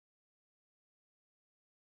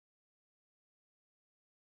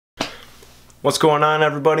What's going on,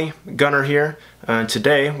 everybody? Gunnar here.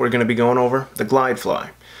 Today we're going to be going over the glide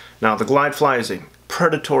fly. Now the glide fly is a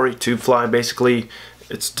predatory tube fly. Basically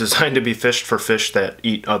it's designed to be fished for fish that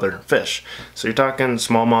eat other fish. So you're talking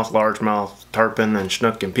smallmouth, largemouth, tarpon, and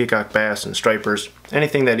snook, and peacock bass, and stripers.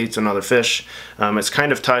 Anything that eats another fish. It's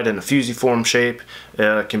kind of tied in a fusiform shape.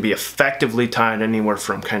 It can be effectively tied anywhere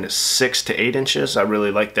from kind of 6 to 8 inches. I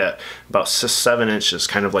really like that. About 7 inches,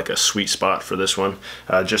 kind of like a sweet spot for this one.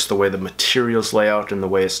 Just the way the materials lay out and the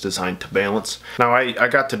way it's designed to balance. Now I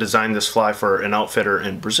got to design this fly for an outfitter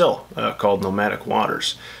in Brazil called Nomadic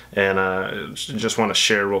Waters. And just want to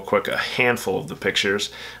share real quick a handful of the pictures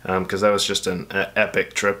because that was just an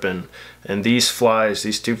epic trip. And these flies,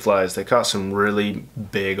 these tube flies, they caught some really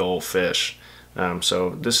big old fish. So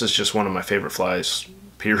this is just one of my favorite flies,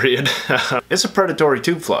 period. It's a predatory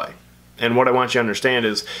tube fly. And what I want you to understand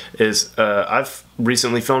is I've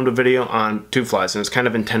recently filmed a video on tube flies, and it's kind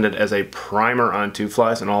of intended as a primer on tube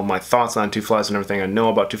flies and all my thoughts on tube flies and everything I know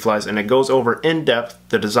about tube flies, and it goes over in depth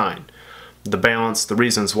the design, the balance, the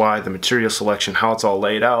reasons why, the material selection, how it's all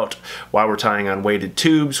laid out, why we're tying on weighted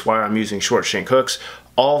tubes, why I'm using short shank hooks.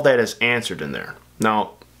 All of that is answered in there.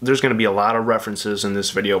 Now, there's going to be a lot of references in this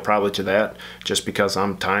video probably to that, just because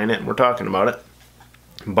I'm tying it and we're talking about it.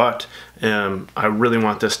 But I really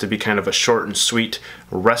want this to be kind of a short and sweet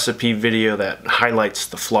recipe video that highlights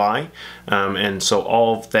the fly. And so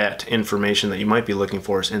all of that information that you might be looking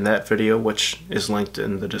for is in that video, which is linked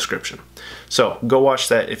in the description. So go watch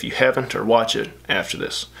that if you haven't, or watch it after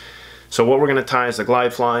this. So what we're going to tie is the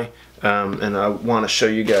glide fly, and I want to show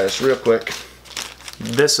you guys real quick.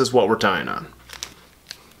 This is what we're tying on.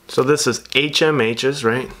 So this is HMH's,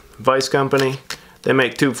 right? Vice Company. They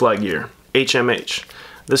make tube fly gear. HMH.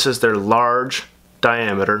 This is their large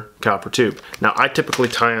diameter copper tube. Now I typically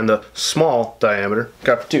tie on the small diameter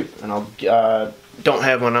copper tube, and I don't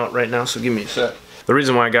have one out right now, so give me a sec. The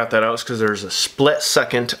reason why I got that out is because there's a split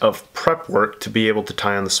second of prep work to be able to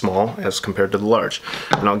tie on the small as compared to the large.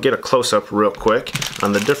 And I'll get a close-up real quick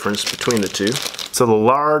on the difference between the two. So the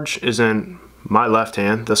large is in my left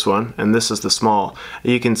hand, this one, and this is the small.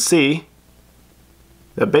 You can see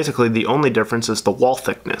that basically the only difference is the wall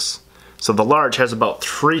thickness. So the large has about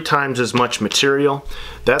 3 times as much material.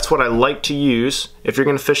 That's what I like to use if you're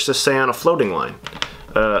going to fish this, say, on a floating line.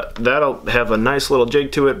 That'll have a nice little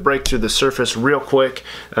jig to it, break through the surface real quick,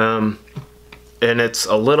 and it's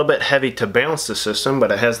a little bit heavy to balance the system,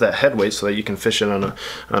 but it has that head weight so that you can fish it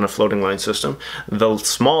on a floating line system. The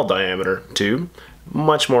small diameter tube,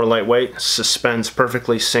 much more lightweight, suspends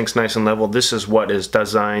perfectly, sinks nice and level. This is what is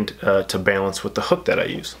designed to balance with the hook that I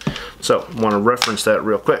use. So I want to reference that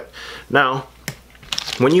real quick. Now,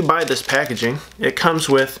 when you buy this packaging, it comes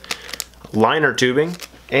with liner tubing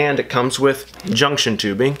and it comes with junction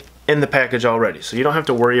tubing in the package already. So you don't have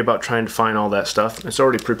to worry about trying to find all that stuff. It's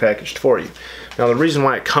already prepackaged for you. Now the reason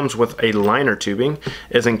why it comes with a liner tubing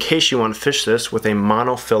is in case you want to fish this with a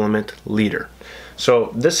monofilament leader.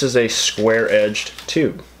 So this is a square-edged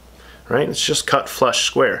tube, right? It's just cut flush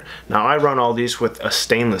square. Now I run all these with a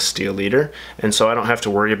stainless steel leader, and so I don't have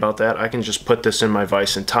to worry about that. I can just put this in my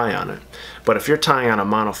vise and tie on it. But if you're tying on a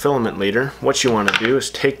monofilament leader, what you want to do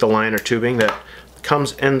is take the liner tubing that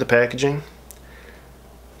comes in the packaging,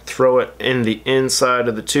 throw it in the inside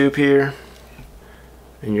of the tube here,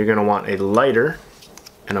 and you're going to want a lighter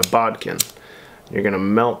and a bodkin. You're going to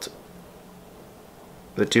melt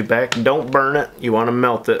the tube back. Don't burn it, you want to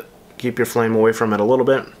melt it. Keep your flame away from it a little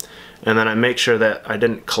bit. And then I make sure that I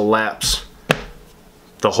didn't collapse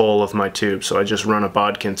the whole of my tube, so I just run a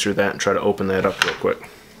bodkin through that and try to open that up real quick.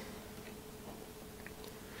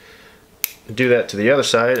 Do that to the other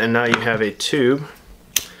side, and now you have a tube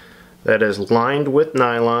that is lined with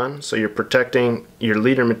nylon, so you're protecting your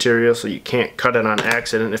leader material so you can't cut it on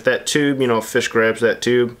accident. If that tube, you know, a fish grabs that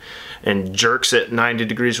tube and jerks it 90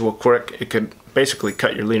 degrees real quick, it could basically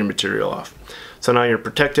cut your leader material off. So now you're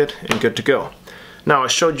protected and good to go. Now I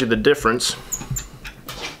showed you the difference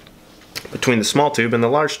between the small tube and the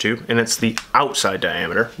large tube, and it's the outside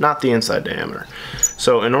diameter, not the inside diameter.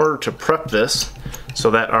 So in order to prep this so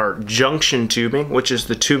that our junction tubing, which is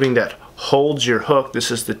the tubing that holds your hook, this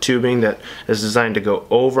is the tubing that is designed to go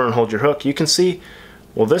over and hold your hook. You can see,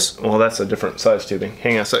 well that's a different size tubing.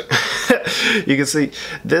 Hang on a sec. You can see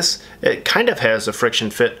this, it kind of has a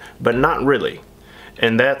friction fit, but not really.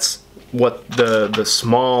 And that's what the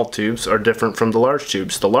small tubes are different from the large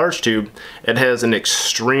tubes. The large tube, it has an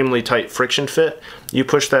extremely tight friction fit. You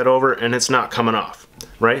push that over and it's not coming off,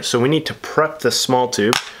 right? So we need to prep this small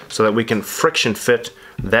tube so that we can friction fit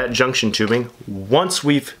that junction tubing once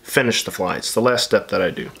we've finished the fly. It's the last step that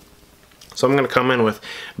I do. So I'm going to come in with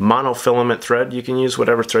monofilament thread. You can use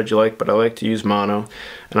whatever thread you like, but I like to use mono.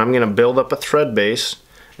 And I'm going to build up a thread base.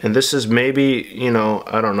 And this is maybe, you know,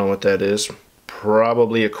 I don't know what that is.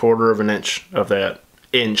 Probably 1/4 of an inch of that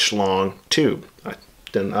inch-long tube. I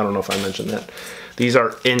don't know if I mentioned that. These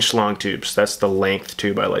are inch-long tubes. That's the length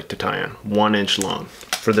tube I like to tie on. 1 inch long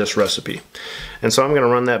for this recipe. And so I'm going to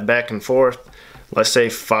run that back and forth, let's say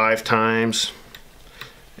 5 times,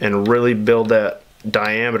 and really build that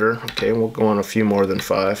diameter. Okay, we'll go on a few more than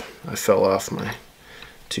 5. I fell off my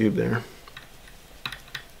tube there.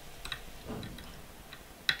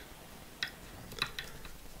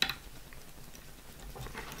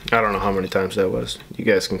 I don't know how many times that was. You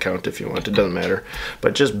guys can count if you want, it doesn't matter.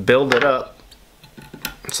 But just build it up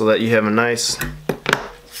so that you have a nice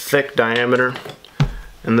thick diameter.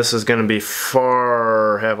 And this is going to be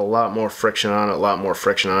have a lot more friction on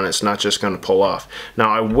it, It's not just going to pull off.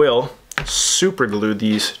 Now I will super glue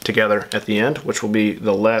these together at the end, which will be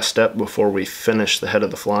the last step before we finish the head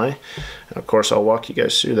of the fly. And of course I'll walk you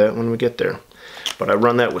guys through that when we get there. But I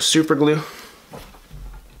run that with super glue,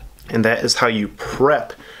 and that is how you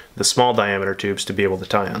prep the small diameter tubes to be able to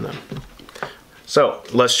tie on them. So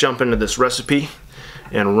let's jump into this recipe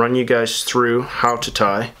and run you guys through how to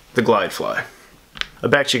tie the glide fly. I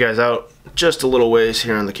backed you guys out just a little ways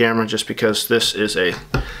here on the camera just because this is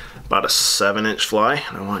about a 7-inch fly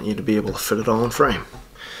and I want you to be able to fit it all in frame.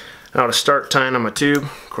 Now to start tying on my tube,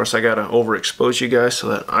 of course I gotta overexpose you guys so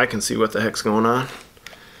that I can see what the heck's going on.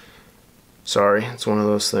 Sorry, it's one of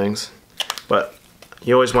those things. But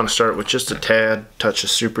you always want to start with just a tad touch of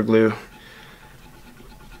super glue.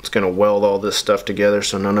 It's going to weld all this stuff together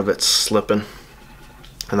so none of it's slipping.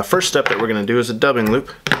 And the first step that we're going to do is a dubbing loop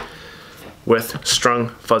with strung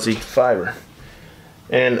fuzzy fiber.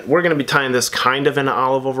 And we're going to be tying this kind of in an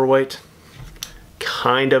olive overweight.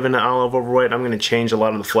 I'm going to change a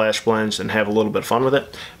lot of the flash blends and have a little bit of fun with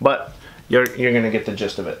it, but you're going to get the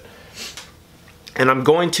gist of it. And I'm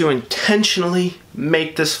going to intentionally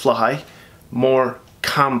make this fly more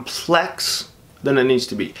complex than it needs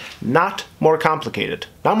to be, not more complicated.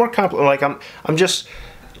 Not more complicated.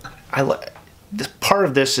 Like this part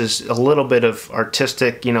of this is a little bit of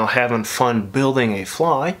artistic, you know, having fun building a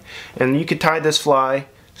fly. And you could tie this fly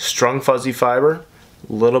strung fuzzy fiber,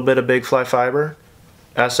 a little bit of big fly fiber,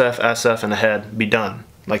 SF, and a head, be done.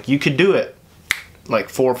 Like you could do it like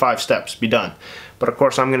 4 or 5 steps, be done. But of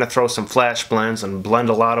course I'm going to throw some flash blends and blend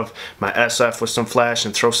a lot of my SF with some flash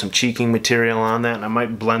and throw some cheeking material on that. And I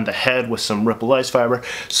might blend the head with some ripple ice fiber.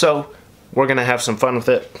 So we're going to have some fun with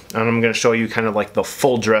it. And I'm going to show you kind of like the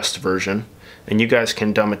full dressed version. And you guys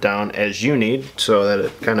can dumb it down as you need so that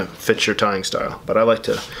it kind of fits your tying style. But I like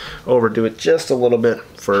to overdo it just a little bit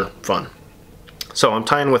for fun. So I'm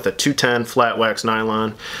tying with a 210 flat wax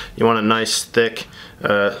nylon. You want a nice thick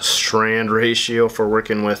strand ratio for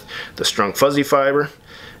working with the strung fuzzy fiber,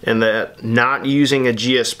 and that not using a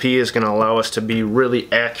GSP is going to allow us to be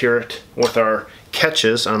really accurate with our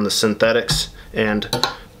catches on the synthetics and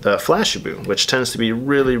the Flashabou, which tends to be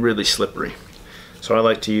really slippery. So I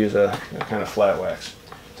like to use a kind of flat wax.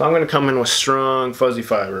 So I'm going to come in with strung fuzzy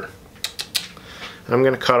fiber. I'm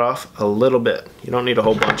going to cut off a little bit. You don't need a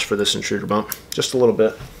whole bunch for this intruder bump, just a little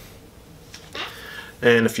bit.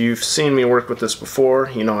 And if you've seen me work with this before,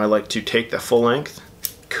 you know I like to take the full length,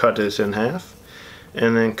 cut it in half,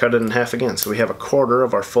 and then cut it in half again. So we have 1/4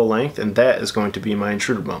 of our full length, and that is going to be my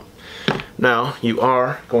intruder bump. Now you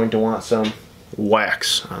are going to want some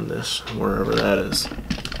wax on this, wherever that is.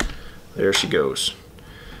 There she goes.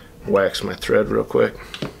 Wax my thread real quick.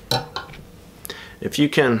 If you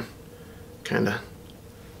can kind of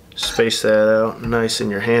space that out nice in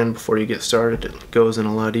your hand before you get started, it goes in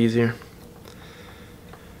a lot easier.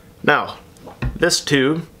 Now, this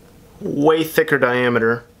tube, way thicker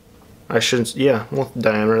diameter.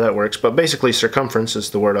 Diameter, that works, but basically circumference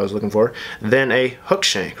is the word I was looking for, than a hook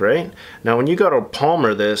shank, right? Now when you go to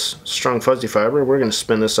palmer this strung fuzzy fiber, we're going to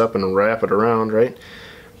spin this up and wrap it around, right?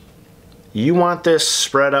 You want this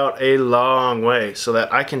spread out a long way so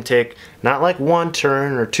that I can take not like 1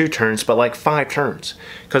 turn or 2 turns, but like 5 turns.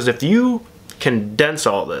 Because if you condense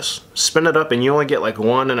all this, spin it up, and you only get like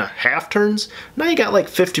 1.5 turns, now you got like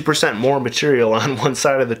 50% more material on one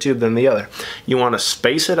side of the tube than the other. You want to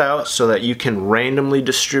space it out so that you can randomly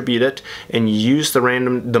distribute it and use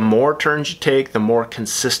the more turns you take, the more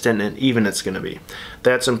consistent and even it's going to be.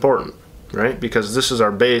 That's important, right? Because this is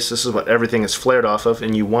our base, this is what everything is flared off of,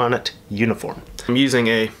 and you want it uniform. I'm using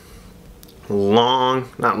a long,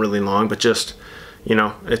 not really long, but just, you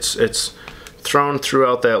know, it's thrown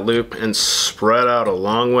throughout that loop and spread out a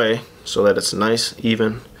long way so that it's nice,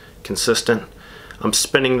 even, consistent. I'm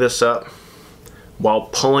spinning this up while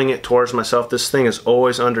pulling it towards myself. This thing is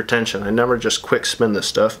always under tension. I never just quick spin this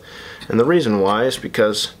stuff. And the reason why is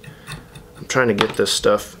because I'm trying to get this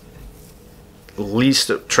stuff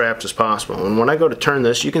least trapped as possible. And when I go to turn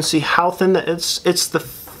this, you can see how thin it's the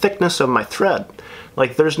thickness of my thread.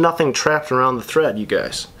 Like, there's nothing trapped around the thread, you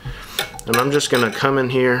guys. And I'm just gonna come in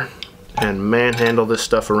here and manhandle this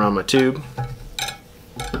stuff around my tube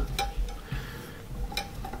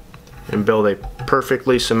and build a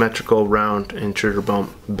perfectly symmetrical round intruder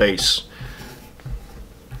bump base.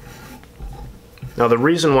 Now the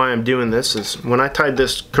reason why I'm doing this is when I tied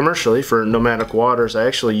this commercially for Nomadic Waters, I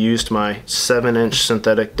actually used my 7-inch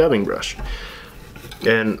synthetic dubbing brush.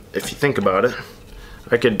 And if you think about it,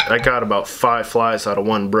 I got about 5 flies out of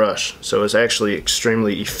one brush, so it's actually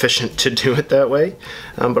extremely efficient to do it that way.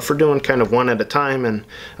 But for doing kind of one at a time, and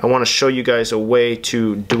I want to show you guys a way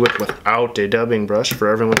to do it without a dubbing brush for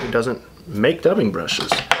everyone who doesn't make dubbing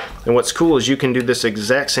brushes. And what's cool is you can do this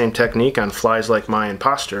exact same technique on flies like my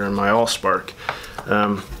Imposter and my Allspark.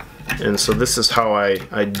 And so this is how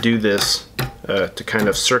I do this to kind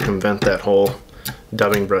of circumvent that whole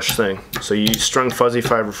dubbing brush thing. So you use strung fuzzy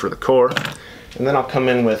fiber for the core, and then I'll come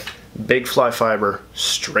in with big fly fiber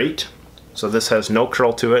straight. So this has no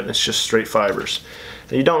curl to it, it's just straight fibers.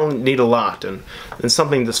 And you don't need a lot, and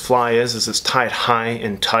something this fly is it's tied high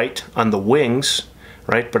and tight on the wings,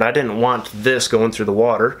 right? But I didn't want this going through the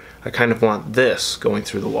water. I kind of want this going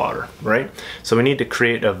through the water, right? So we need to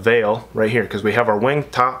create a veil right here, because we have our wing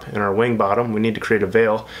top and our wing bottom. We need to create a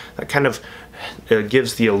veil that kind of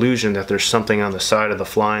gives the illusion that there's something on the side of the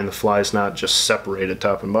fly and the fly is not just separated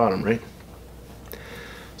top and bottom, right?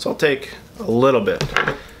 So I'll take a little bit.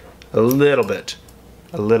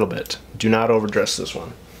 Do not overdress this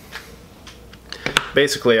one.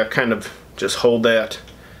 Basically, I kind of just hold that.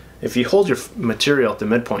 If you hold your material at the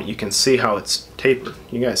midpoint, you can see how it's tapered.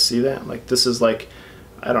 You guys see that? Like, this is like,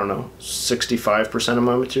 I don't know, 65% of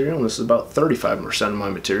my material, and this is about 35% of my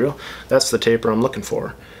material. That's the taper I'm looking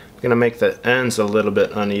for. I'm gonna make the ends a little bit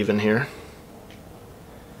uneven here,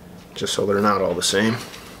 just so they're not all the same.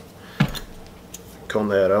 Comb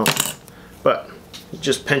that out. But you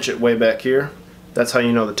just pinch it way back here. That's how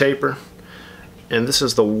you know the taper. And this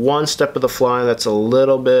is the one step of the fly that's a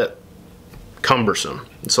little bit cumbersome.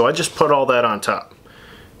 So I just put all that on top.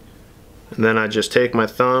 And then I just take my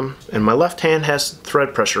thumb, and my left hand has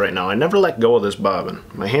thread pressure right now. I never let go of this bobbin.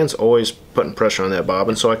 My hand's always putting pressure on that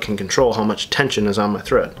bobbin so I can control how much tension is on my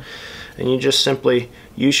thread. And you just simply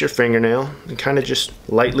use your fingernail and kind of just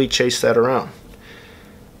lightly chase that around.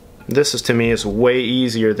 This is, to me, is way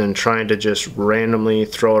easier than trying to just randomly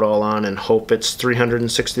throw it all on and hope it's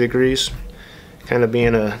 360 degrees. Kind of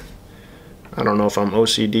being a, I don't know if I'm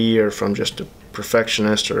OCD or if I'm just a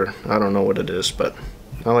perfectionist, or I don't know what it is, but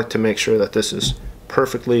I like to make sure that this is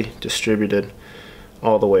perfectly distributed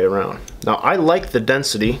all the way around. Now I like the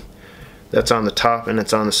density that's on the top and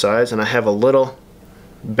it's on the sides, and I have a little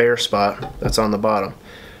bare spot that's on the bottom.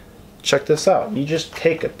 Check this out. You just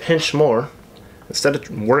take a pinch more. Instead of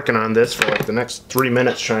working on this for like the next 3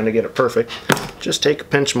 minutes trying to get it perfect, just take a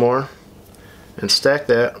pinch more and stack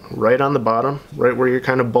that right on the bottom, right where your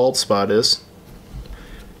kind of bald spot is.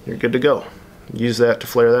 You're good to go. Use that to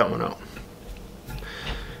flare that one out.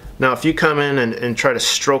 Now if you come in and try to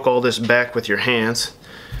stroke all this back with your hands,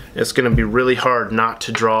 it's going to be really hard not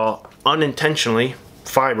to draw unintentionally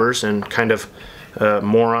fibers and kind of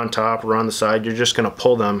more on top or on the side. You're just going to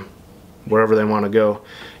pull them wherever they want to go.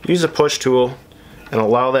 Use a push tool and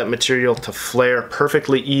allow that material to flare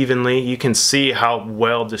perfectly evenly. You can see how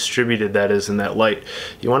well distributed that is in that light.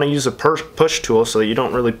 You want to use a push tool so that you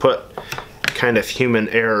don't really put kind of human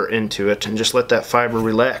error into it, and just let that fiber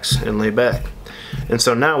relax and lay back. And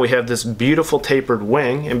so now we have this beautiful tapered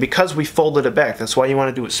wing, and because we folded it back, that's why you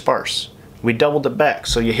want to do it sparse. We doubled it back,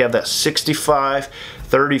 so you have that 65,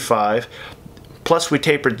 35, plus we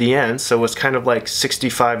tapered the ends, so it's kind of like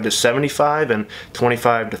 65 to 75 and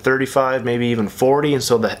 25 to 35, maybe even 40, and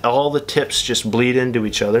so that all the tips just bleed into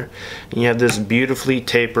each other. And you have this beautifully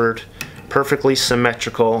tapered, perfectly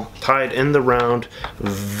symmetrical, tied in the round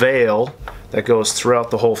veil that goes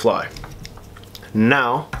throughout the whole fly.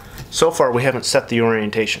 Now, so far we haven't set the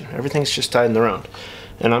orientation. Everything's just tied in the round.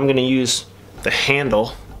 And I'm going to use the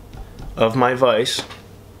handle of my vise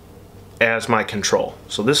as my control.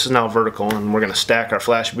 So this is now vertical, and we're going to stack our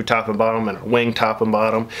Flashabou top and bottom and our wing top and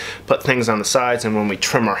bottom, put things on the sides, and when we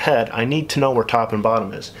trim our head, I need to know where top and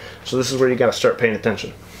bottom is. So this is where you got to start paying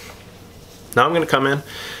attention. Now I'm going to come in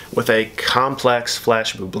with a complex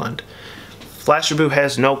Flashabou blend. Flashabou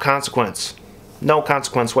has no consequence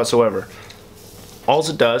whatsoever. All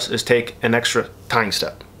it does is take an extra tying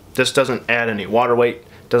step. This doesn't add any water weight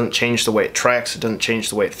doesn't change the way it tracks, it doesn't change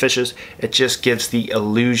the way it fishes. It just gives the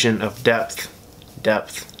illusion of depth.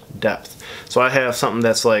 So I have something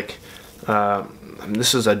that's like,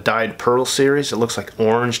 this is a dyed pearl series. It looks like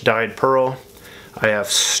orange dyed pearl. I have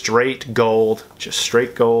straight gold, just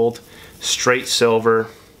straight gold, straight silver.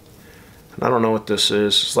 I don't know what this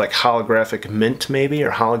is. It's like holographic mint maybe,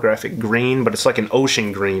 or holographic green, but it's like an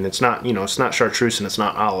ocean green. It's not, you know, it's not chartreuse and it's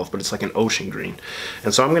not olive, but it's like an ocean green.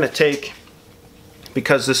 And so I'm going to take,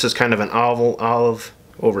 because this is kind of an olive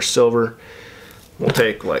over silver, we'll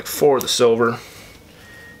take like 4 of the silver,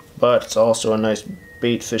 but it's also a nice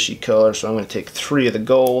bait fishy color, so I'm going to take 3 of the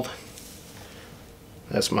gold.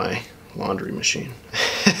 That's my laundry machine.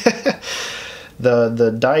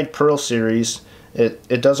 The dyed pearl series,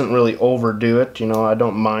 it doesn't really overdo it. You know, I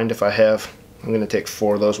don't mind if I have, I'm going to take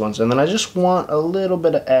 4 of those ones, and then I just want a little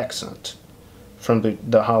bit of accent from the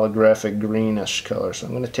holographic greenish color, so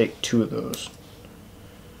I'm going to take 2 of those.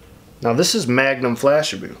 Now this is Magnum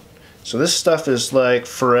Flashabou. So this stuff is like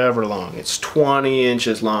forever long. It's 20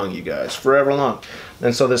 inches long, you guys, forever long.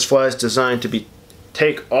 And so this fly is designed to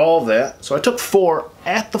take all that. So I took 4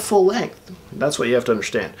 at the full length. That's what you have to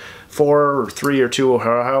understand. 4 or 3 or 2 or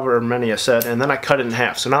however many I said, and then I cut it in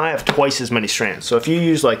half. So now I have twice as many strands. So if you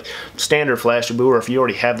use like standard Flashabou, or if you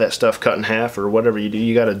already have that stuff cut in half or whatever you do,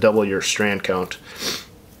 you got to double your strand count.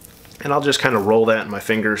 And I'll just kind of roll that in my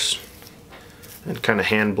fingers and kind of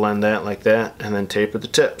hand blend that like that, and then taper the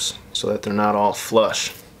tips so that they're not all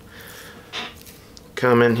flush.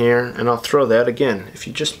 Come in here and I'll throw that again. If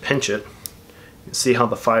you just pinch it, you can see how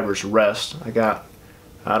the fibers rest. I got,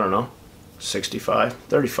 I don't know, 65,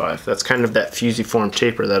 35. That's kind of that fusiform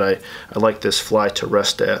taper that I like this fly to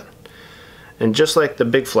rest at. And just like the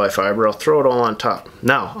big fly fiber, I'll throw it all on top.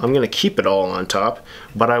 Now, I'm going to keep it all on top,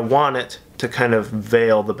 but I want it to kind of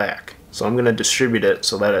veil the back. So I'm going to distribute it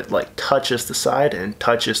so that it like touches the side and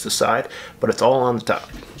touches the side, but it's all on the top.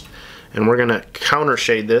 And we're going to counter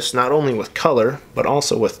shade this not only with color, but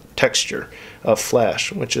also with texture of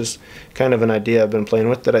flash, which is kind of an idea I've been playing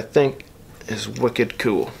with that I think is wicked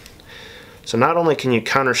cool. So not only can you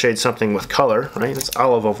counter shade something with color, right? It's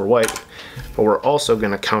olive over white, but we're also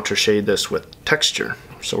going to counter shade this with texture.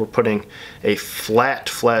 So we're putting a flat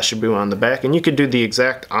Flashabou on the back, and you could do the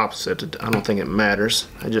exact opposite. I don't think it matters.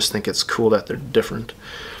 I just think it's cool that they're different.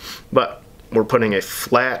 But we're putting a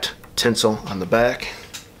flat tinsel on the back,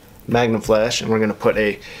 Magnum Flash, and we're going to put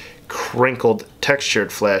a crinkled textured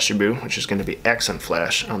Flashabou, which is going to be accent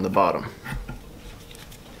flash, on the bottom.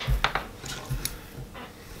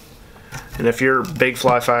 And if you're big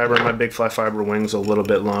fly fiber, my big fly fiber wing's a little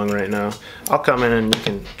bit long right now, I'll come in and you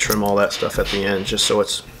can trim all that stuff at the end just so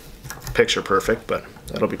it's picture perfect, but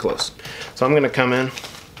that'll be close. So I'm going to come in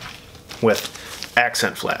with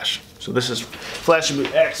accent flash. So this is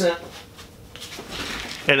Flashabou accent,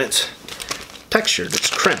 and it's textured, it's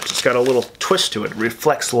crimped, it's got a little twist to it, it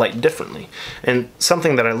reflects light differently. And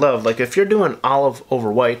something that I love, like if you're doing olive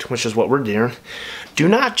over white, which is what we're doing, do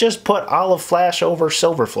not just put olive flash over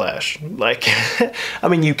silver flash. Like, I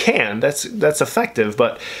mean, you can, that's effective,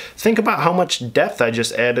 but think about how much depth I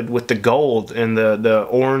just added with the gold and the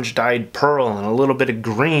orange dyed pearl and a little bit of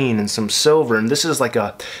green and some silver, and this is like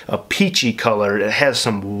a peachy color. It has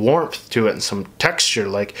some warmth to it and some texture,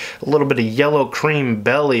 like a little bit of yellow cream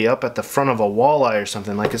belly up at the front of a walleye or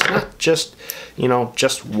something. Like, it's not just, you know,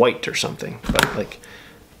 just white or something, but like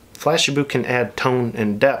Flashabou can add tone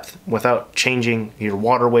and depth without changing your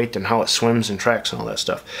water weight and how it swims and tracks and all that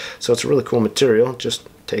stuff. So it's a really cool material. It just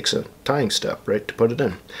takes a tying step, right, to put it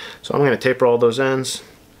in. So I'm going to taper all those ends,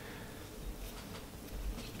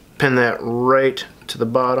 pin that right to the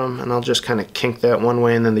bottom, and I'll just kind of kink that one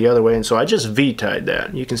way and then the other way. And so I just V-tied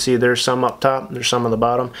that. You can see there's some up top, there's some on the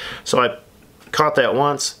bottom. So I caught that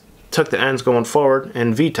once, took the ends going forward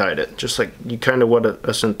and V-tied it, just like you kind of would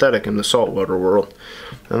a synthetic in the saltwater world.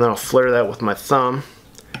 And then I'll flare that with my thumb,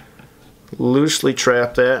 loosely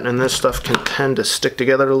trap that, and this stuff can tend to stick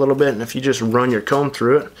together a little bit, and if you just run your comb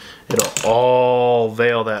through it, it'll all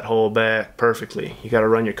veil that whole back perfectly. You got to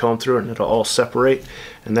run your comb through it and it'll all separate,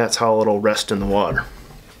 and that's how it'll rest in the water.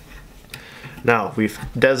 Now we've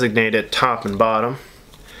designated top and bottom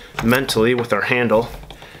mentally with our handle,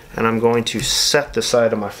 and I'm going to set the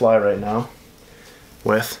side of my fly right now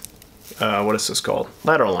with, what is this called?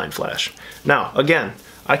 Lateral line flash. Now, again,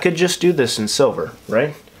 I could just do this in silver,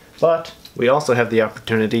 right? But we also have the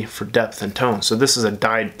opportunity for depth and tone. So this is a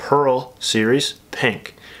dyed pearl series,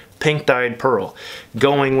 pink. Pink dyed pearl.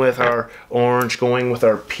 Going with our orange, going with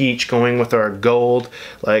our peach, going with our gold.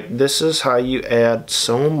 Like, this is how you add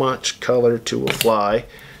so much color to a fly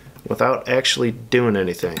without actually doing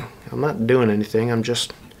anything. I'm not doing anything, I'm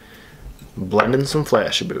just blending some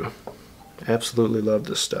Flashabou. Absolutely love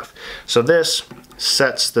this stuff. So this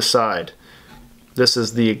sets the side. This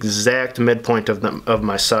is the exact midpoint of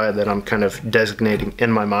my side that I'm kind of designating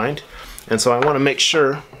in my mind. And so I want to make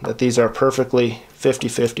sure that these are perfectly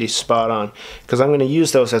 50-50 spot on, because I'm going to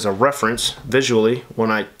use those as a reference visually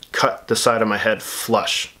when I cut the side of my head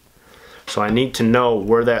flush. So I need to know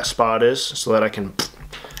where that spot is so that I can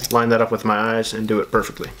line that up with my eyes and do it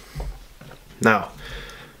perfectly. Now,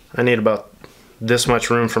 I need about this much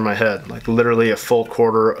room for my head, like literally a full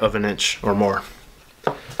 1/4 of an inch or more.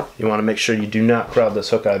 You want to make sure you do not crowd this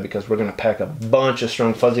hook eye, because we're going to pack a bunch of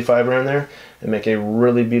strung fuzzy fiber in there and make a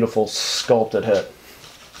really beautiful sculpted head.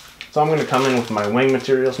 So I'm going to come in with my wing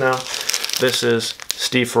materials now. This is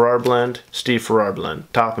Farrar blend, Farrar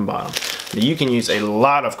blend, top and bottom. Now you can use a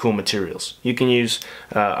lot of cool materials. You can use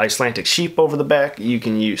Icelandic sheep over the back. You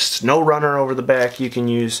can use Snow Runner over the back. You can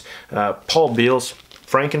use Paul Beal's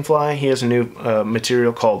Frankenfly. He has a new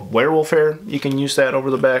material called Werewolf Hair. You can use that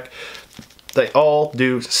over the back. They all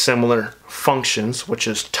do similar functions, which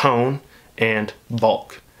is tone and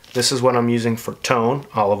bulk. This is what I'm using for tone,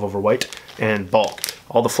 olive over white, and bulk.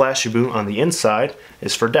 All the Flashabou on the inside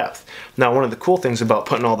is for depth. Now, one of the cool things about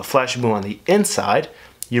putting all the Flashabou on the inside,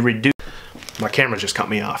 you reduce... My camera just cut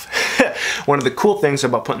me off. One of the cool things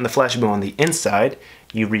about putting the Flashabou on the inside,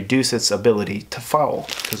 you reduce its ability to foul,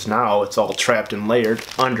 because now it's all trapped and layered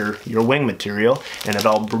under your wing material, and it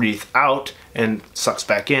all breathes out and sucks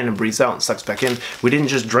back in and breathes out and sucks back in. We didn't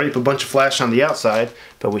just drape a bunch of flash on the outside,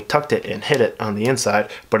 but we tucked it and hid it on the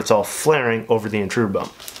inside, but it's all flaring over the intrude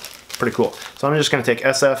bump. Pretty cool. So I'm just going to take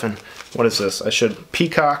SF and, what is this? I should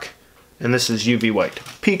Peacock, and this is UV white.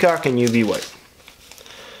 Peacock and UV white.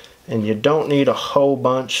 And you don't need a whole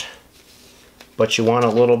bunch, but you want a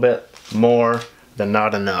little bit more than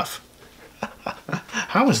not enough.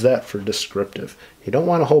 How is that for descriptive? You don't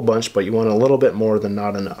want a whole bunch, but you want a little bit more than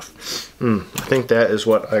not enough. I think that is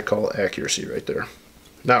what I call accuracy right there.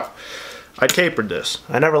 Now, I tapered this.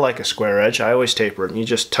 I never like a square edge. I always taper it, and you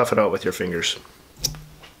just tough it out with your fingers.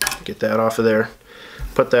 Get that off of there.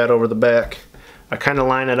 Put that over the back. I kind of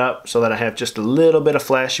line it up so that I have just a little bit of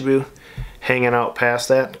Flashabou hanging out past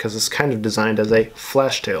that, because it's kind of designed as a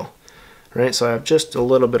flash tail. Right, so I have just a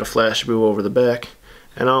little bit of Flashabou over the back,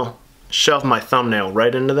 and I'll shove my thumbnail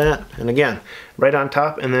right into that, and again, right on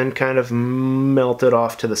top, and then kind of melt it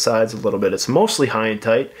off to the sides a little bit. It's mostly high and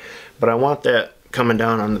tight, but I want that coming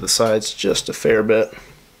down onto the sides just a fair bit.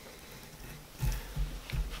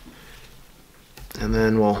 And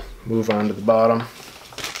then we'll move on to the bottom.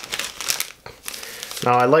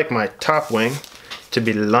 Now I like my top wing to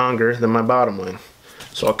be longer than my bottom wing.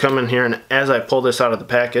 So I'll come in here, and as I pull this out of the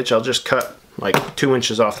package, I'll just cut like 2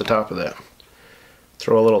 inches off the top of that.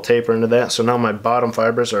 Throw a little taper into that, so now my bottom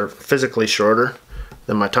fibers are physically shorter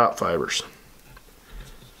than my top fibers.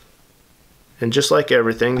 And just like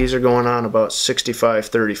everything, these are going on about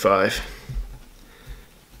 65-35.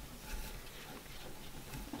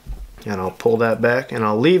 And I'll pull that back, and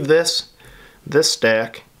I'll leave this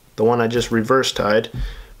stack, the one I just reverse tied,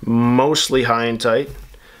 mostly high and tight.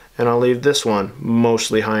 And I'll leave this one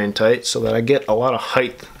mostly high and tight so that I get a lot of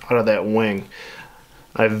height out of that wing.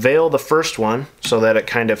 I veil the first one so that it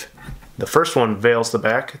kind of, the first one veils the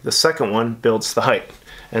back, the second one builds the height.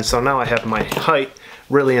 And so now I have my height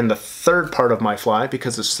really in the third part of my fly,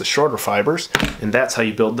 because it's the shorter fibers, and that's how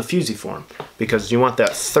you build the fusiform, because you want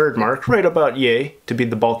that third mark right about yay to be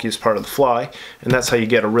the bulkiest part of the fly, and that's how you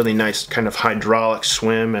get a really nice kind of hydraulic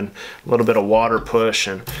swim and a little bit of water push,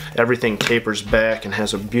 and everything tapers back and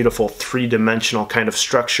has a beautiful three-dimensional kind of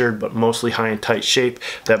structured but mostly high and tight shape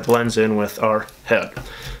that blends in with our head.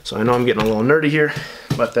 So I know I'm getting a little nerdy here,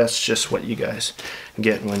 but that's just what you guys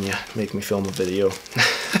get when you make me film a video.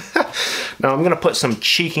 Now I'm going to put some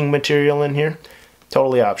cheeking material in here,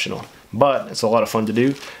 totally optional, but it's a lot of fun to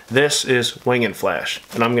do. This is wing and flash,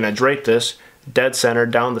 and I'm going to drape this dead center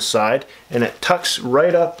down the side, and it tucks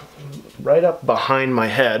right up behind my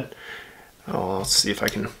head. Oh, let's see if I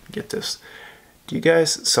can get this. Do you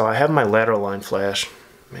guys, so I have my lateral line flash.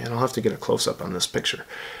 Man, I'll have to get a close-up on this picture.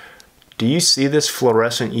 Do you see this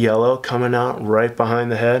fluorescent yellow coming out right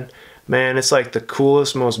behind the head? Man, it's like the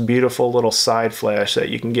coolest, most beautiful little side flash that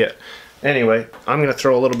you can get. Anyway, I'm going to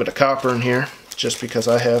throw a little bit of copper in here just because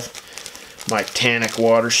I have my tannic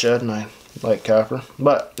watershed and I like copper.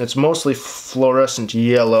 But it's mostly fluorescent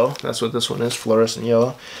yellow. That's what this one is, fluorescent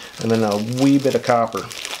yellow. And then a wee bit of copper.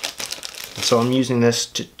 And so I'm using this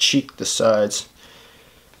to cheek the sides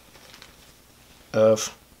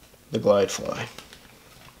of the glide fly.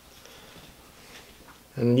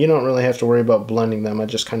 And you don't really have to worry about blending them. I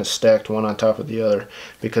just kind of stacked one on top of the other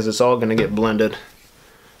because it's all going to get blended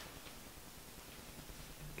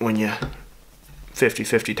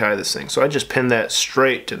 50-50 tie this thing. So I just pin that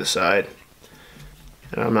straight to the side,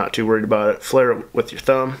 and I'm not too worried about it. Flare it with your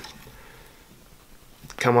thumb,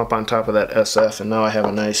 come up on top of that SF, and now I have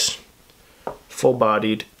a nice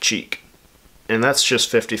full-bodied cheek. And that's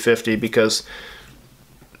just 50-50 because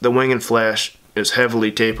the wing and flash is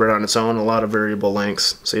heavily tapered on its own, a lot of variable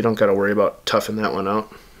lengths, so you don't got to worry about toughing that one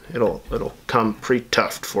out. It'll come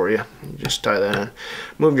pre-tuffed for you. You just tie that in.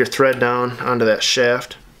 Move your thread down onto that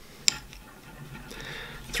shaft.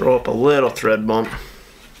 Throw up a little thread bump.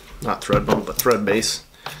 Not thread bump, but thread base.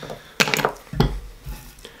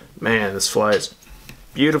 Man, this fly is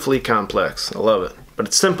beautifully complex. I love it. But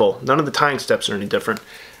it's simple. None of the tying steps are any different.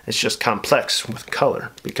 It's just complex with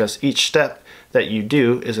color, because each step that you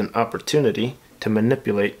do is an opportunity to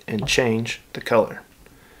manipulate and change the color.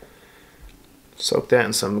 Soak that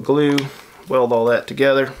in some glue, weld all that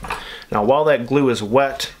together. Now while that glue is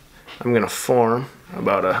wet, I'm going to form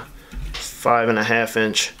about a 5.5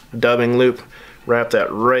 inch dubbing loop, wrap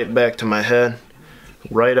that right back to my head,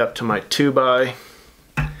 right up to my 2x,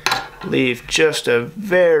 leave just a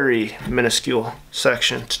very minuscule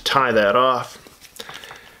section to tie that off.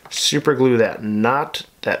 Super glue that knot,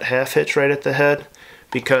 that half hitch right at the head,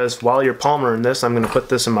 because while you're palmering this, I'm going to put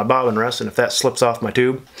this in my bobbin rest, and if that slips off my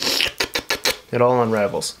tube, it all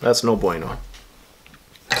unravels. That's no bueno.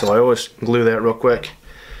 So I always glue that real quick,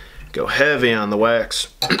 go heavy on the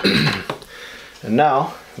wax, and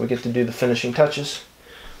now we get to do the finishing touches,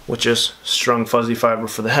 which is strung fuzzy fiber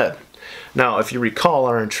for the head. Now, if you recall,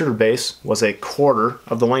 our intruder base was 1/4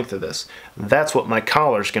 of the length of this. That's what my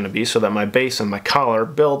collar is going to be, so that my base and my collar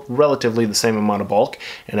build relatively the same amount of bulk,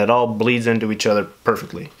 and it all bleeds into each other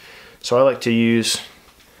perfectly. So I like to use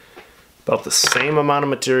about the same amount of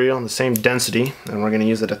material and the same density, and we're going to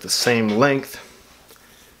use it at the same length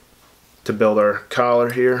to build our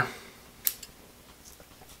collar here.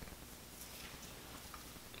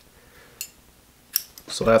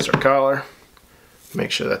 So that's our collar.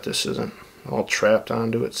 Make sure that this isn't all trapped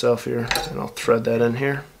onto itself here, and I'll thread that in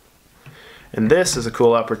here. And this is a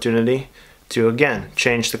cool opportunity to, again,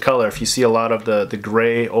 change the color. If you see a lot of the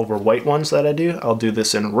gray over white ones that I do, I'll do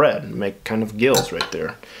this in red and make kind of gills right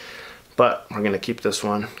there. But we're going to keep this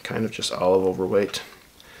one kind of just olive over white.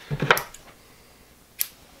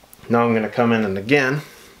 Now I'm going to come in, and again,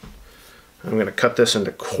 I'm going to cut this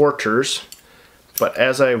into quarters. But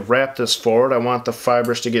as I wrap this forward, I want the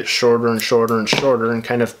fibers to get shorter and shorter and shorter, and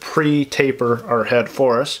kind of pre-taper our head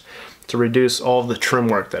for us to reduce all of the trim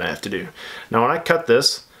work that I have to do. Now when I cut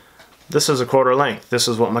this, this is 1/4 length. This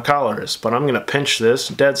is what my collar is. But I'm going to pinch this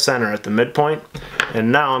dead center at the midpoint,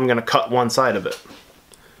 and now I'm going to cut one side of it.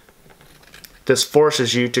 This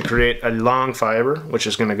forces you to create a long fiber, which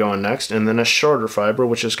is going to go in next, and then a shorter fiber,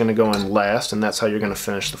 which is going to go in last, and that's how you're going to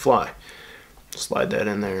finish the fly. Slide that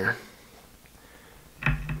in there.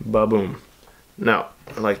 Ba-boom. Now,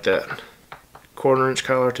 I like that 1/4 inch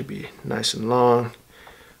collar to be nice and long.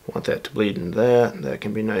 Want that to bleed into that. That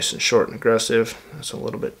can be nice and short and aggressive. That's a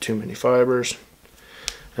little bit too many fibers.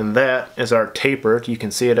 And that is our tapered, you can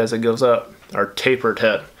see it as it goes up, our tapered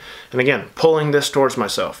head. And again, pulling this towards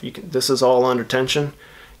myself. This is all under tension.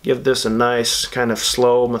 Give this a nice kind of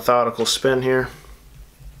slow, methodical spin here.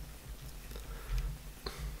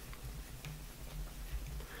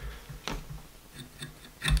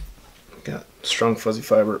 Got strung fuzzy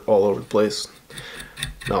fiber all over the place.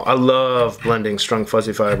 Now I love blending strung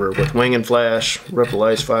fuzzy fiber with wing and flash, ripple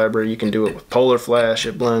ice fiber. You can do it with polar flash.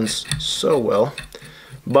 It blends so well.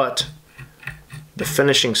 But the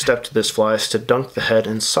finishing step to this fly is to dunk the head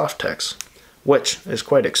in Softex, which is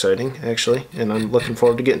quite exciting actually, and I'm looking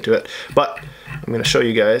forward to getting to it. But I'm going to show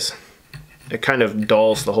you guys. It kind of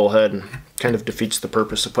dulls the whole head and kind of defeats the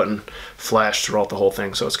purpose of putting flash throughout the whole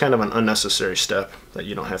thing. So it's kind of an unnecessary step that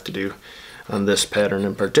you don't have to do on this pattern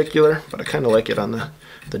in particular, but I kind of like it on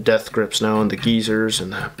the death grips now, and the geezers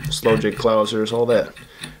and the slow jig clousers, all that.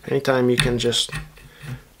 Anytime you can just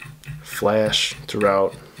flash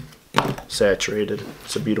throughout, saturated,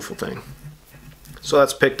 it's a beautiful thing. So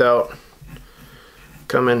that's picked out.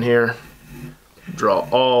 Come in here, draw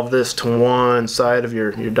all of this to one side of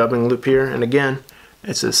your dubbing loop here, and again,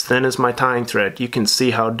 it's as thin as my tying thread. You can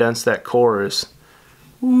see how dense that core is.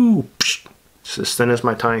 Ooh, it's as thin as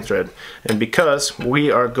my tying thread. And because we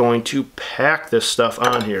are going to pack this stuff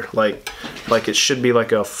on here, like it should be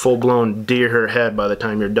like a full-blown deer head by the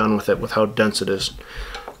time you're done with it, with how dense it is.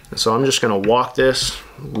 And so I'm just going to walk this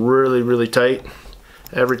really, really tight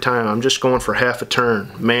every time. I'm just going for half a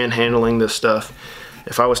turn, manhandling this stuff.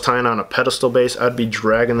 If I was tying on a pedestal base, I'd be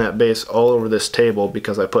dragging that base all over this table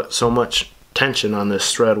because I put so much tension on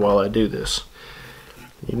this thread while I do this.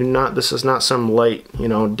 You do not, this is not some light, you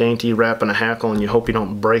know, dainty wrap in a hackle and you hope you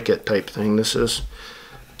don't break it type thing. This is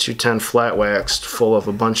 210 flat waxed full of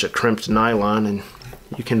a bunch of crimped nylon, and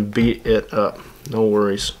you can beat it up, no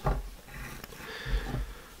worries.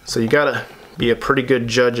 So you gotta be a pretty good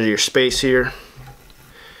judge of your space here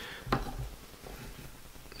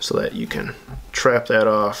so that you can trap that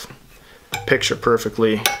off picture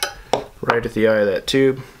perfectly right at the eye of that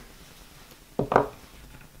tube.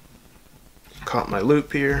 Caught my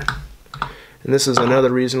loop here, and this is another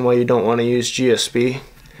reason why you don't want to use GSP.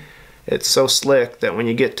 It's so slick that when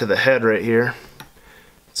you get to the head right here,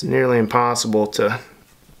 it's nearly impossible to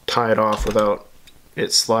tie it off without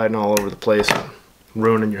it sliding all over the place and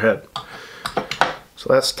ruining your head.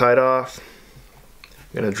 So that's tied off.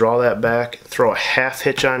 I'm going to draw that back, throw a half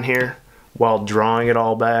hitch on here while drawing it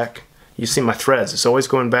all back. You see my threads, it's always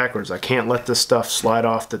going backwards. I can't let this stuff slide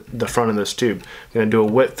off the front of this tube. I'm going to do a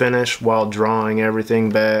whip finish while drawing everything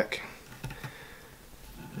back.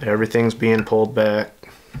 Everything's being pulled back.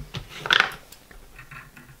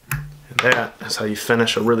 And that is how you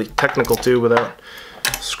finish a really technical tube without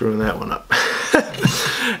screwing that one up.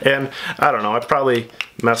 And I don't know, I probably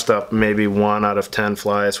messed up maybe 1 out of 10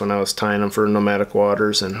 flies when I was tying them for nomadic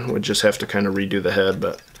waters, and would just have to kind of redo the head,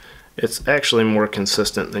 but it's actually more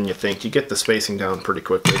consistent than you think. You get the spacing down pretty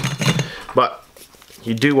quickly. But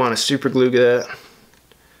you do want to super glue that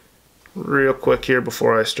real quick here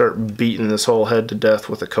before I start beating this whole head to death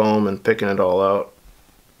with a comb and picking it all out.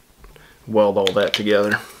 Weld all that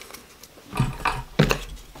together.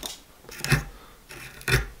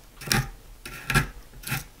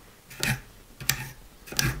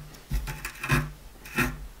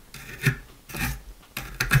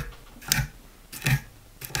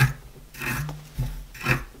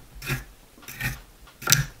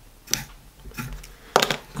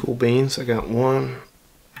 Cool beans. I got one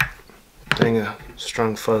thing of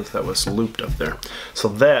strung fuzz that was looped up there. So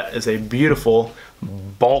that is a beautiful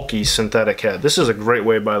bulky synthetic head. This is a great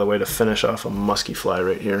way, by the way, to finish off a musky fly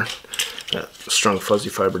right here. That strung fuzzy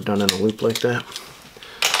fiber done in a loop like that.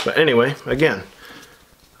 But anyway, again,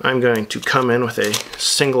 I'm going to come in with a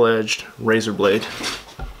single-edged razor blade.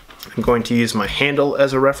 I'm going to use my handle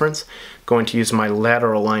as a reference, going to use my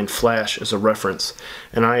lateral line flash as a reference.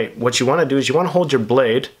 And what you want to do is you want to hold your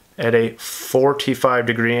blade at a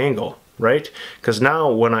 45-degree angle, right? Because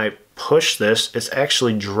now when I push this, it's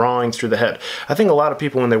actually drawing through the head. I think a lot of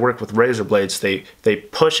people, when they work with razor blades, they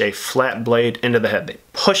push a flat blade into the head. They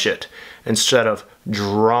push it instead of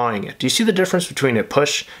drawing it. Do you see the difference between a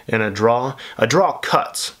push and a draw? A draw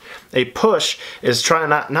cuts. A push is trying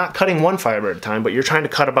not cutting one fiber at a time, but you're trying to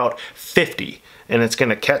cut about 50, and it's going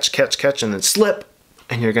to catch, and then slip,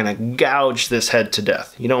 and you're going to gouge this head to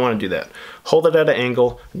death. You don't want to do that. Hold it at an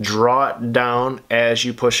angle, draw it down as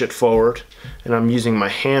you push it forward, and I'm using my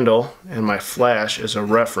handle and my flash as a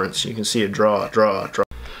reference. You can see it draw.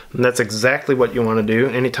 And that's exactly what you want to do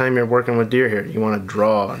anytime you're working with deer here. You want to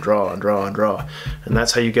draw. And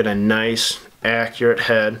that's how you get a nice, accurate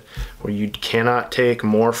head where you cannot take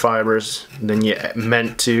more fibers than you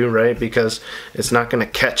meant to, right? Because it's not going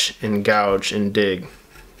to catch and gouge and dig.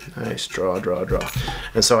 Nice, draw.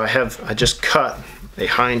 And so I just cut a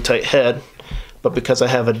high and tight head, but because I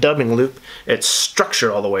have a dubbing loop, it's structured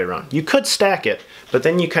all the way around. You could stack it, but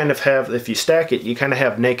then you kind of have, if you stack it, you kind of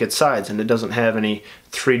have naked sides, and it doesn't have any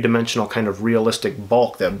three-dimensional kind of realistic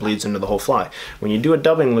bulk that bleeds into the whole fly. When you do a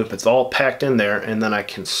dubbing loop, it's all packed in there, and then I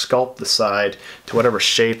can sculpt the side to whatever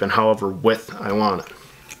shape and however width I want it.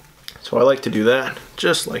 So I like to do that,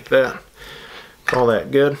 just like that. Call that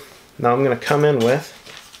good. Now I'm going to come in with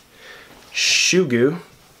shoe goo.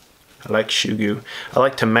 I like shoe goo. I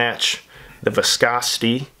like to match the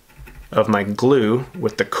viscosity of my glue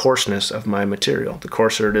with the coarseness of my material. The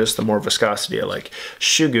coarser it is, the more viscosity I like.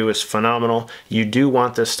 Shoe goo is phenomenal. You do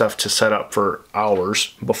want this stuff to set up for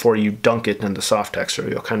hours before you dunk it into Softex, or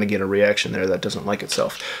you'll kind of get a reaction there that doesn't like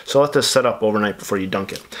itself. So let this set up overnight before you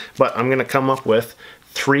dunk it. But I'm going to come up with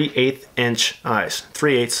 3/8 inch eyes.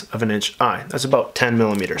 3/8 of an inch eye. That's about 10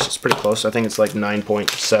 millimeters. It's pretty close. I think it's like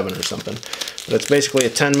 9.7 or something. But it's basically a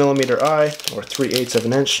 10 millimeter eye, or 3/8 of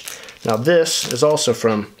an inch. Now this is also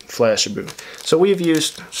from Flashabou. So we've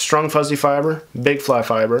used strung fuzzy fiber, big fly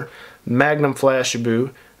fiber, Magnum Flashabou,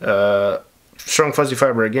 strung fuzzy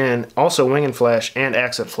fiber again, also wing and flash and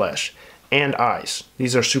accent flash, and eyes.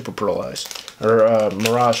 These are Super Pearl eyes, or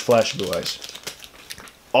Mirage Flashabou eyes.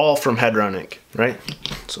 All from Hedron Inc., right?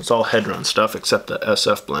 So it's all Hedron stuff except the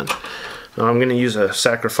SF blend. Now I'm going to use a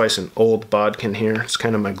sacrifice an old bodkin here. It's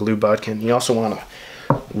kind of my glue bodkin. You also want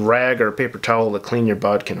a rag or a paper towel to clean your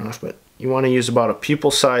bodkin off, but you want to use about a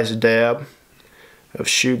pupil-sized dab of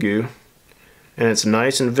shoe goo and it's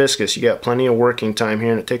nice and viscous. You got plenty of working time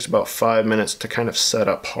here, and it takes about 5 minutes to kind of set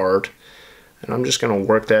up hard. And I'm just going to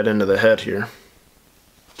work that into the head here.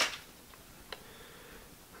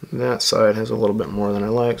 That side has a little bit more than I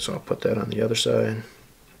like, so I'll put that on the other side.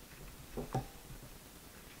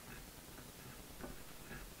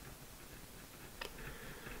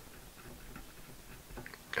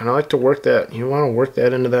 And I like to work that. You want to work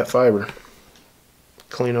that into that fiber.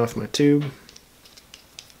 Clean off my tube.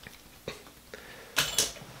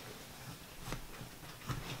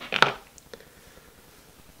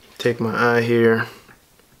 Take my eye here.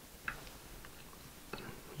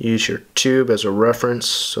 Use your tube as a reference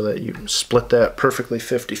so that you split that perfectly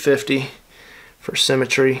 50-50 for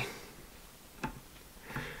symmetry.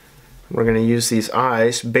 We're going to use these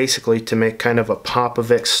eyes basically to make kind of a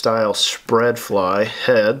Popovic style spread fly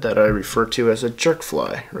head that I refer to as a jerk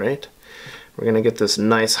fly, right? We're going to get this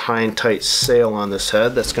nice high and tight sail on this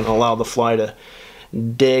head that's going to allow the fly to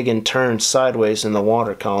dig and turn sideways in the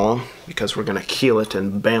water column because we're going to keel it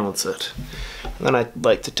and balance it. And then I'd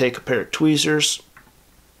like to take a pair of tweezers,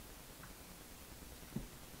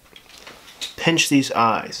 pinch these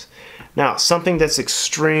eyes. Now, something that's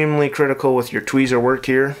extremely critical with your tweezer work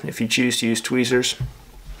here, if you choose to use tweezers,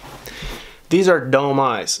 these are dome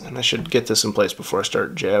eyes, and I should get this in place before I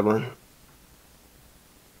start jabbering.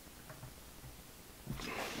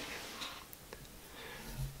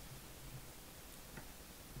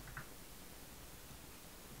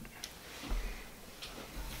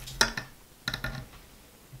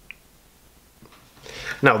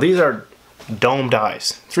 Now, these are domed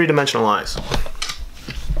eyes, three-dimensional eyes.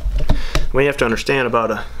 What you have to understand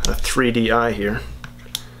about a 3D eye here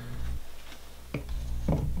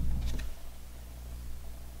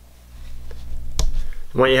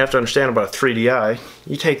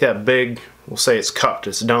you take that big, we'll say it's cupped,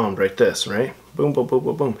 it's domed like this, right? Boom, boom, boom,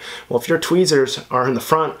 boom, boom. Well, if your tweezers are in the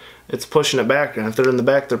front, it's pushing it back, and if they're in the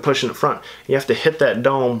back, they're pushing it front. You have to hit that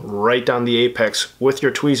dome right down the apex with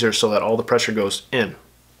your tweezers so that all the pressure goes in.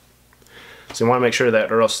 So you want to make sure of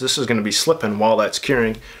that, or else this is going to be slipping while that's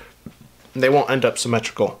curing. They won't end up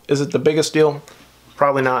symmetrical. Is it the biggest deal?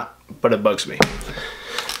 Probably not, but it bugs me.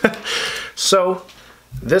 So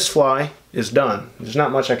this fly is done. There's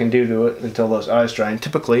not much I can do to it until those eyes dry, and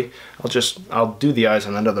typically I'll do the eyes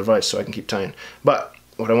on another vise so I can keep tying. But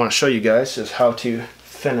what I want to show you guys is how to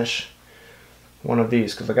finish one of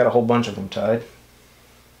these, because I got a whole bunch of them tied.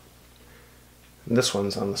 And this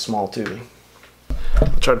one's on the small tubing.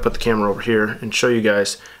 I'll try to put the camera over here and show you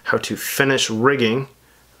guys how to finish rigging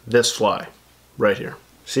this fly right here.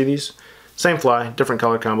 See these? Same fly, different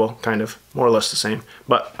color combo, kind of, more or less the same.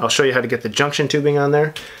 But I'll show you how to get the junction tubing on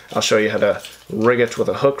there. I'll show you how to rig it with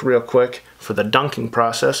a hook real quick for the dunking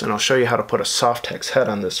process, and I'll show you how to put a Softex head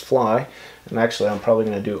on this fly. And actually, I'm probably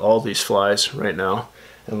going to do all these flies right now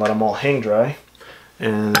and let them all hang dry.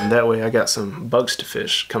 And that way I got some bugs to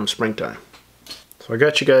fish come springtime. So I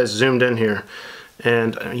got you guys zoomed in here.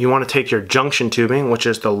 And you want to take your junction tubing, which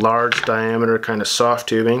is the large diameter kind of soft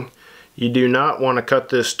tubing. You do not want to cut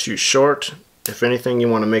this too short. If anything, you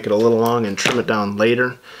want to make it a little long and trim it down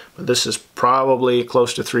later. But this is probably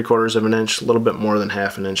close to 3/4 of an inch, a little bit more than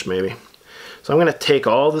 1/2 inch maybe. So I'm going to take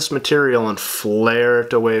all this material and flare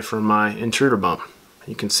it away from my intruder bump.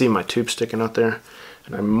 You can see my tube sticking out there.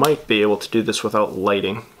 And I might be able to do this without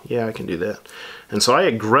lighting. Yeah, I can do that. And so I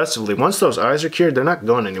aggressively, once those eyes are cured, they're not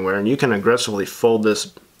going anywhere, and you can aggressively fold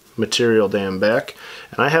this material down back.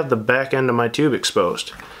 And I have the back end of my tube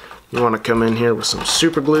exposed. You want to come in here with some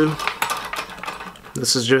super glue.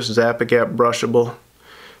 This is just Zap-A-Gap brushable.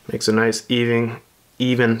 Makes a nice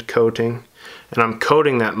even coating. And I'm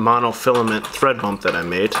coating that monofilament thread bump that I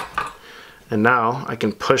made. And now I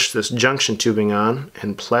can push this junction tubing on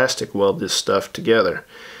and plastic weld this stuff together.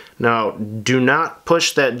 Now, do not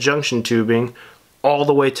push that junction tubing all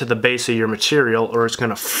the way to the base of your material, or it's going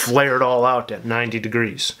to flare it all out at 90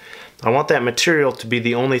 degrees. I want that material to be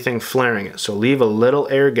the only thing flaring it. So leave a little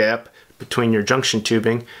air gap between your junction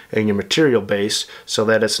tubing and your material base so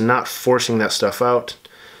that it's not forcing that stuff out.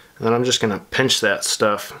 And then I'm just going to pinch that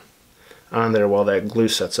stuff on there while that glue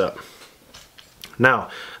sets up. Now,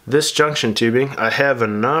 this junction tubing, I have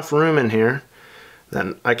enough room in here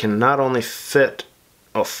that I can not only fit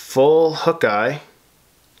a full hook eye,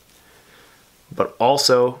 but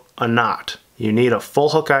also a knot. You need a full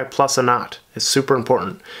hook eye plus a knot. It's super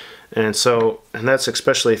important. And that's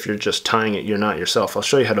especially if you're just tying it, you're not yourself. I'll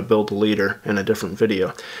show you how to build a leader in a different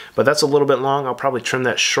video. But that's a little bit long. I'll probably trim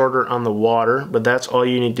that shorter on the water, but that's all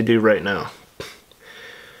you need to do right now.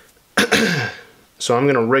 So I'm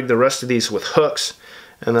going to rig the rest of these with hooks,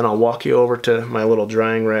 and then I'll walk you over to my little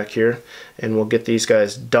drying rack here, and we'll get these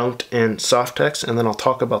guys dunked in Softex, and then I'll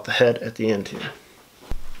talk about the head at the end here.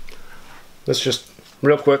 Let's just,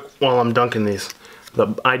 real quick, while I'm dunking these,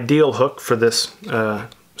 the ideal hook for this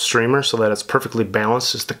streamer so that it's perfectly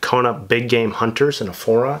balanced is the Kona Big Game Hunters in a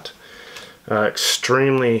 4/0.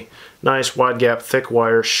 Extremely nice wide gap, thick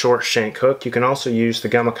wire, short shank hook. You can also use the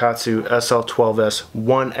Gamakatsu SL12S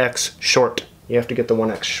 1X short. You have to get the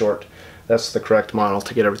 1X short. That's the correct model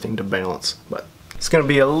to get everything to balance. But it's going to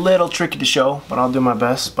be a little tricky to show, but I'll do my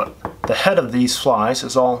best. But the head of these flies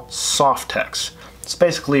is all Softex. It's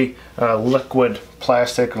basically liquid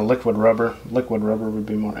plastic or liquid rubber. Liquid rubber would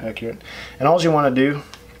be more accurate. And all you want to do,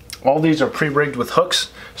 all these are pre-rigged with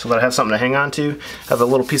hooks so that I have something to hang on to. I have a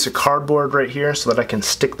little piece of cardboard right here so that I can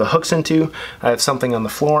stick the hooks into. I have something on the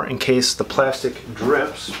floor in case the plastic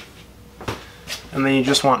drips. And then you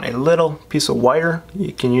just want a little piece of wire.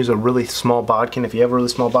 You can use a really small bodkin if you have a really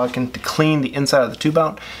small bodkin to clean the inside of the tube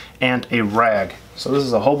out, and a rag. So this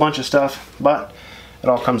is a whole bunch of stuff, but it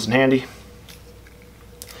all comes in handy.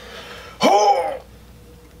 Oh!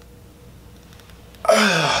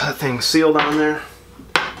 That thing's sealed on there.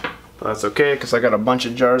 But that's okay, because I got a bunch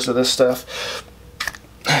of jars of this stuff.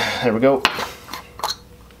 There we go.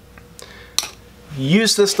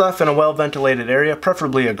 Use this stuff in a well-ventilated area,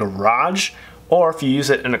 preferably a garage, or if you use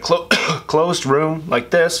it in a closed room like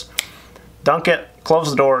this, dunk it, close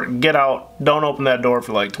the door, get out, don't open that door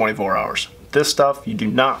for like 24 hours. This stuff, you do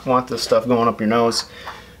not want this stuff going up your nose.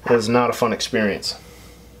 It is not a fun experience.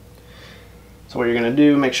 So what you're going to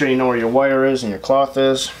do, make sure you know where your wire is and your cloth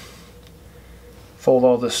is. Fold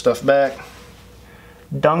all this stuff back.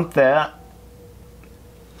 Dunk that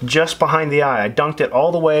just behind the eye. I dunked it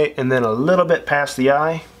all the way and then a little bit past the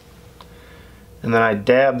eye. And then I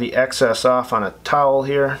dab the excess off on a towel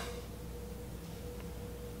here.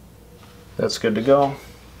 That's good to go.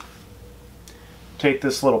 Take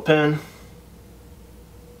this little pin.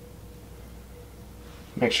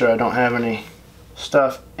 Make sure I don't have any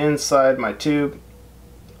stuff inside my tube.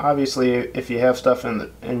 Obviously, if you have stuff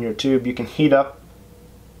in your tube, you can heat up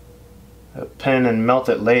a pin and melt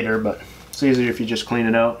it later, but it's easier if you just clean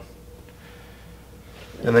it out.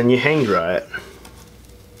 And then you hang dry it.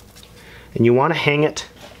 And you want to hang it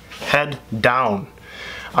head down.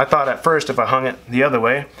 I thought at first if I hung it the other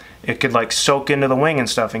way, it could like soak into the wing and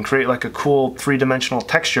stuff and create like a cool three-dimensional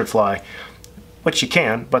textured fly, which you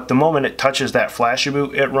can, but the moment it touches that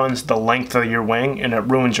Flashabou, it runs the length of your wing and it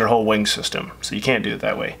ruins your whole wing system. So you can't do it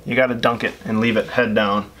that way. You got to dunk it and leave it head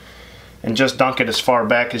down, and just dunk it as far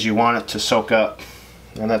back as you want it to soak up,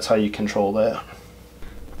 and that's how you control that.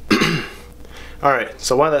 Alright,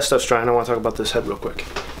 so while that stuff's drying, I want to talk about this head real quick,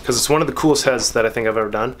 because it's one of the coolest heads that I think I've ever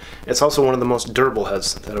done. It's also one of the most durable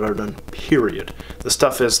heads that I've ever done, period. The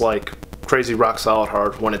stuff is like crazy rock solid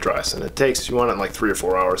hard when it dries, and it takes, you want it in like 3 or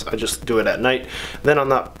 4 hours. I just do it at night, then I'm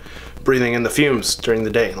not breathing in the fumes during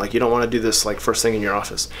the day. Like, you don't want to do this like first thing in your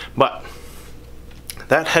office. But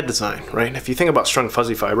that head design, right? If you think about strung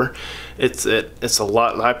fuzzy fiber, it's a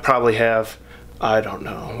lot. I probably have, I don't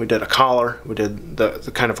know, we did a collar, we did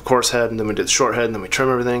the kind of a coarse head, and then we did the short head, and then we trim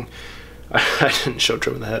everything. I didn't show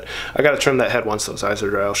trimming the head. I gotta trim that head once those eyes are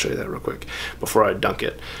dry. I'll show you that real quick before I dunk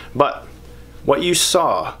it. But what you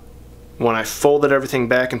saw when I folded everything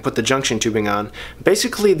back and put the junction tubing on,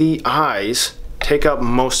 basically the eyes take up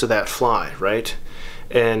most of that fly, right?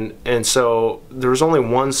 And so there was only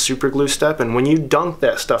one super glue step, and when you dunk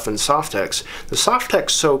that stuff in Softex, the Softex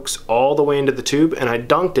soaks all the way into the tube, and I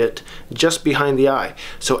dunked it just behind the eye.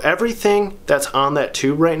 So everything that's on that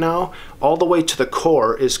tube right now, all the way to the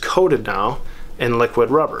core, is coated now in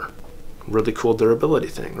liquid rubber. Really cool durability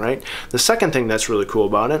thing, right? The second thing that's really cool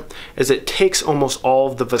about it is it takes almost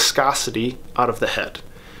all of the viscosity out of the head.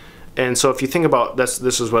 And so if you think about this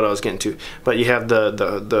is what I was getting to, but you have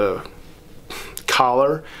the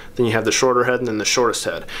collar, then you have the shorter head, and then the shortest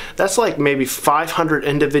head. That's like maybe 500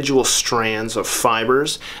 individual strands of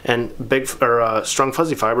fibers, and strung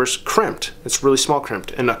fuzzy fibers crimped. It's really small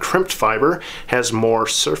crimped, and a crimped fiber has more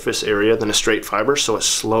surface area than a straight fiber, so it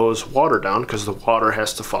slows water down because the water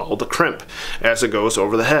has to follow the crimp as it goes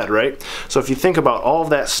over the head, right? So if you think about all of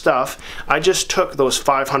that stuff, I just took those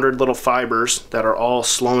 500 little fibers that are all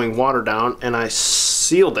slowing water down, and I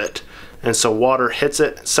sealed it. And so water hits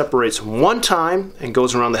it, separates one time, and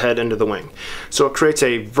goes around the head into the wing. So it creates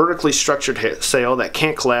a vertically structured sail that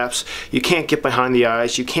can't collapse. You can't get behind the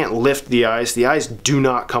eyes. You can't lift the eyes. The eyes do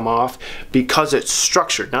not come off because it's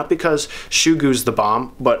structured. Not because shoe goo's the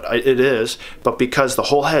bomb, but it is, but because the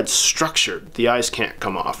whole head's structured. The eyes can't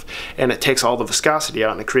come off. And it takes all the viscosity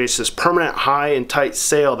out, and it creates this permanent high and tight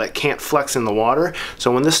sail that can't flex in the water.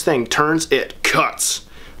 So when this thing turns, it cuts.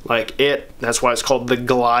 Like that's why it's called the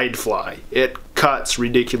glide fly. It cuts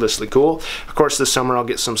ridiculously cool. Of course, this summer I'll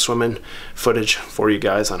get some swimming footage for you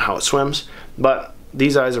guys on how it swims. But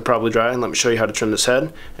these eyes are probably dry, and let me show you how to trim this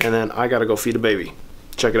head, and then I gotta go feed a baby.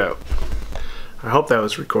 Check it out. I hope that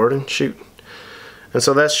was recording. Shoot. And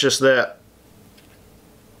so that's just that.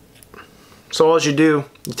 So all you do,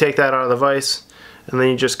 you take that out of the vise, and then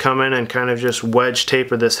you just come in and kind of just wedge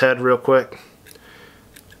taper this head real quick.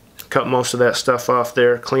 Cut most of that stuff off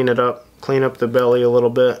there, clean it up, clean up the belly a little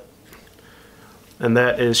bit. And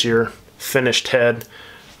that is your finished head,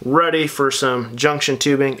 ready for some junction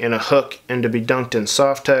tubing and a hook and to be dunked in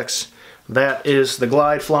Softex. That is the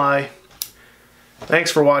glide fly. Thanks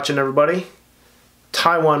for watching, everybody.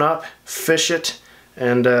 Tie one up, fish it,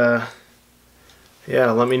 and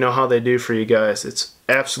yeah, let me know how they do for you guys. It's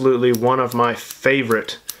absolutely one of my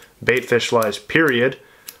favorite bait fish flies, period,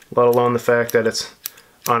 let alone the fact that it's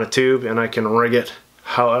on a tube and I can rig it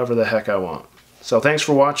however the heck I want. So thanks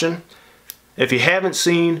for watching. If you haven't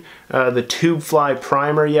seen the tube fly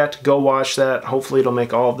primer yet, go watch that. Hopefully it'll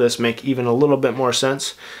make all of this make even a little bit more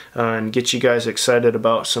sense and get you guys excited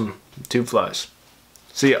about some tube flies.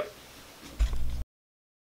 See ya.